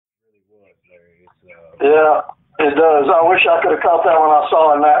Yeah, it does. I wish I could have caught that one I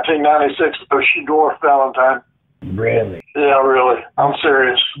saw in 1996, though. She dwarfed Valentine. Really? Yeah, really. I'm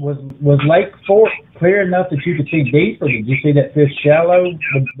serious. Was Lake Fork clear enough that you could see deep, or did you see that fish shallow?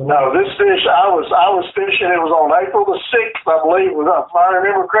 No, this fish, I was fishing. It was on April the 6th, I believe. If I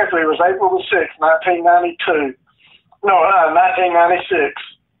remember correctly, it was April the 6th, 1992. No, 1996.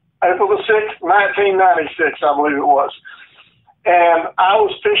 April the 6th, 1996, I believe it was. And I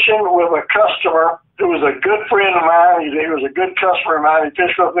was fishing with a customer who was a good friend of mine. He was a good customer of mine. He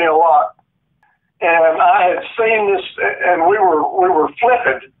fished with me a lot. And I had seen this, and we were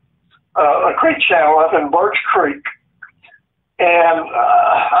flipping a creek channel up in Birch Creek. And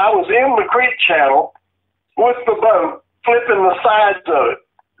I was in the creek channel with the boat, flipping the sides of it,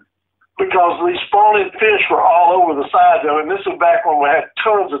 because these spawning fish were all over the sides of it. And this was back when we had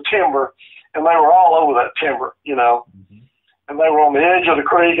tons of timber, and they were all over that timber, you know. Mm-hmm. And they were on the edge of the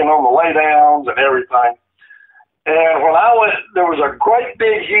creek and on the laydowns and everything. And when I went, there was a great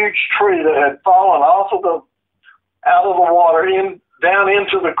big huge tree that had fallen out of the water down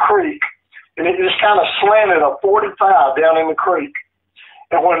into the creek, and it just kind of slanted a 45 down in the creek.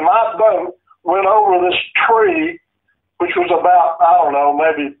 And when my boat went over this tree, which was about, I don't know,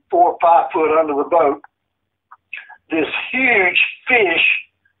 maybe 4 or 5 foot under the boat, this huge fish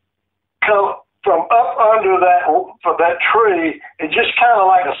come from up under that tree, and just kind of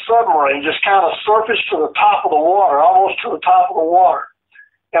like a submarine, just kind of surfaced to the top of the water, almost to the top of the water.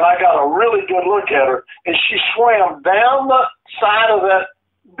 And I got a really good look at her, and she swam down the side of that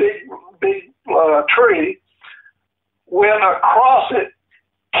big tree, went across it,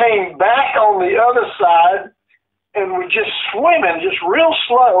 came back on the other side, and was just swimming, just real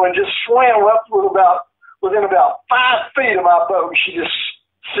slow, and just swam up within about 5 feet of my boat. And she just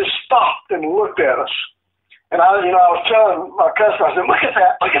stopped and looked at us. And I was telling my customer, I said, look at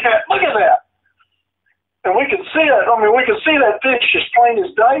that, look at that, look at that. And we could see it. I mean, we could see that fish as plain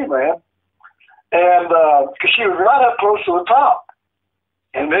as day, man. And because she was right up close to the top.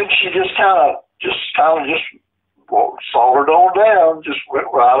 And then she just kind of soldered on down, just went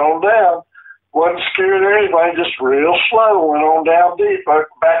right on down. Wasn't scared or anything, just real slow, went on down deep,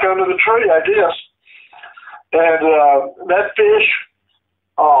 back under the tree, I guess. And that fish,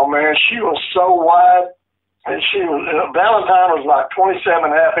 oh man, she was so wide, and Valentine was like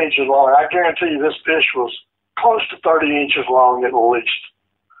 27.5 inches long. I guarantee you this fish was close to 30 inches long at least.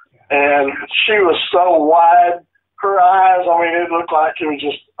 And she was so wide, her eyes, I mean, it looked like it was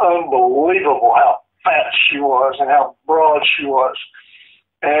just unbelievable how fat she was and how broad she was.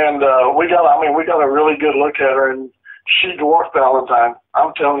 And we got a really good look at her, and she dwarfed Valentine.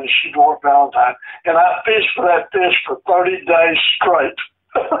 I'm telling you, she dwarfed Valentine. And I fished for that fish for 30 days straight.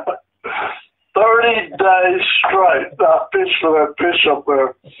 30 days straight. I fished for that fish up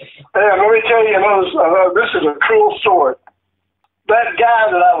there. And let me tell you, this is a cool story. That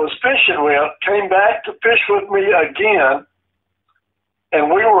guy that I was fishing with came back to fish with me again, and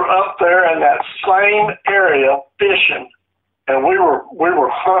we were up there in that same area fishing, and we were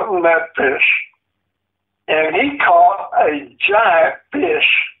hunting that fish. And he caught a giant fish.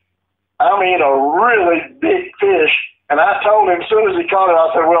 I mean, a really big fish. And I told him as soon as he caught it,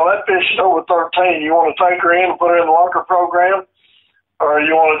 I said, well, that fish is over 13. You want to take her in and put her in the lunker program? Or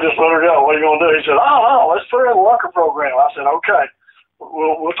you want to just let her go? What are you going to do? He said, oh, no, let's put her in the lunker program. I said, okay,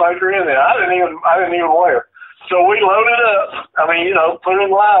 we'll take her in there. I didn't even weigh her. So we loaded up, put her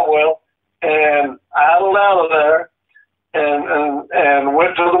in the live well, and idled out of there and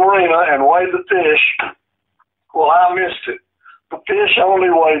went to the marina and weighed the fish. Well, I missed it. The fish only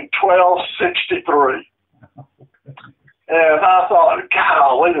weighed 1263. And I thought,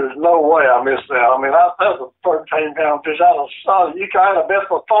 golly, there's no way I missed that. I mean, that was a 13-pound fish. You kind of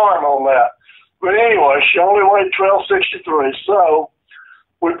bet the farm on that. But anyway, she only weighed 1263. So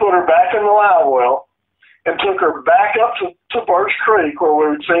we put her back in the live well and took her back up to Birch Creek where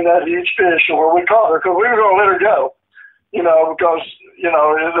we had seen that huge fish and where we caught her, because we were going to let her go, because,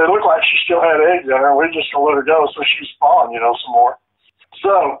 it looked like she still had eggs in her. We were just going to let her go so she spawned, some more.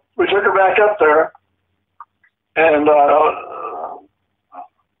 So we took her back up there. And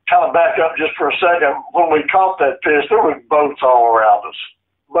kind of back up just for a second. When we caught that fish, there were boats all around us,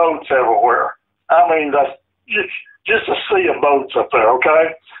 boats everywhere. I mean, that's just a sea of boats up there,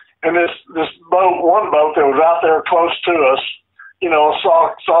 okay? And this boat, one boat that was out there close to us,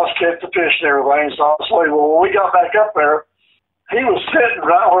 saw us catch the fish and everything, saw us leave. Well, when we got back up there, he was sitting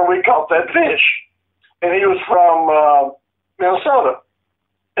right where we caught that fish, and he was from Minnesota.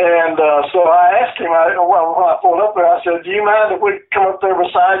 And so I asked him, when I pulled up there, I said, do you mind if we come up there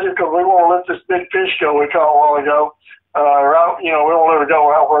beside you? Because we want to let this big fish go we caught a while ago. right, we won't let her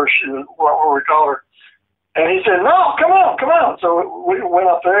go out where we caught her. And he said, no, come on. So we went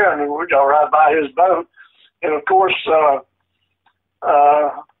up there and we got right by his boat. And of course,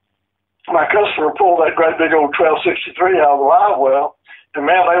 my customer pulled that great big old 1263 out of the live well. And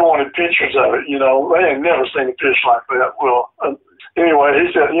man, they wanted pictures of it. They had never seen a fish like that. Well, anyway,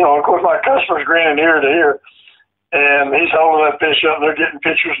 he said, of course my customer's grinning ear to ear. And he's holding that fish up and they're getting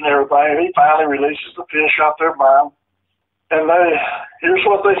pictures and everything. And he finally releases the fish out there by him. And here's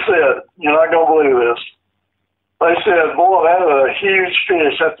what they said. You're not going to believe this. They said, boy, that is a huge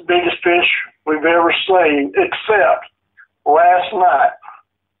fish. That's the biggest fish we've ever seen, except last night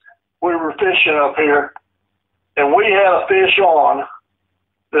we were fishing up here and we had a fish on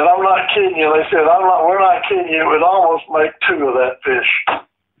that I'm not kidding you. They said, we're not kidding you. It would almost make two of that fish.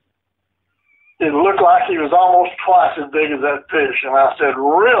 It looked like he was almost twice as big as that fish. And I said,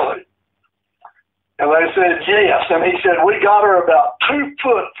 really? And they said, yes. And he said, we got her about 2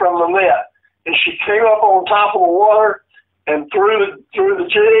 foot from the net. And she came up on top of the water and threw the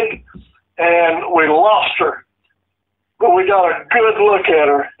jig, and we lost her. But we got a good look at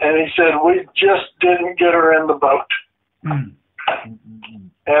her, and he said, we just didn't get her in the boat. And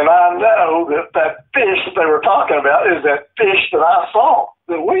I know that fish that they were talking about is that fish that I saw,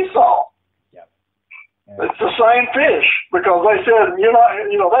 that we saw. It's the same fish, because they said,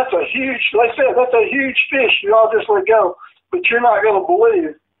 that's a huge fish. You ought to just let go. But you're not going to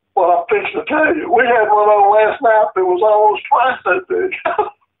believe what I'm fixing to tell you. We had one on last night that was almost twice that big.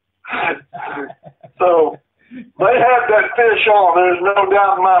 So they had that fish on. There's no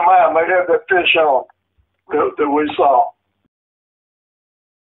doubt in my mind they had that fish on that we saw.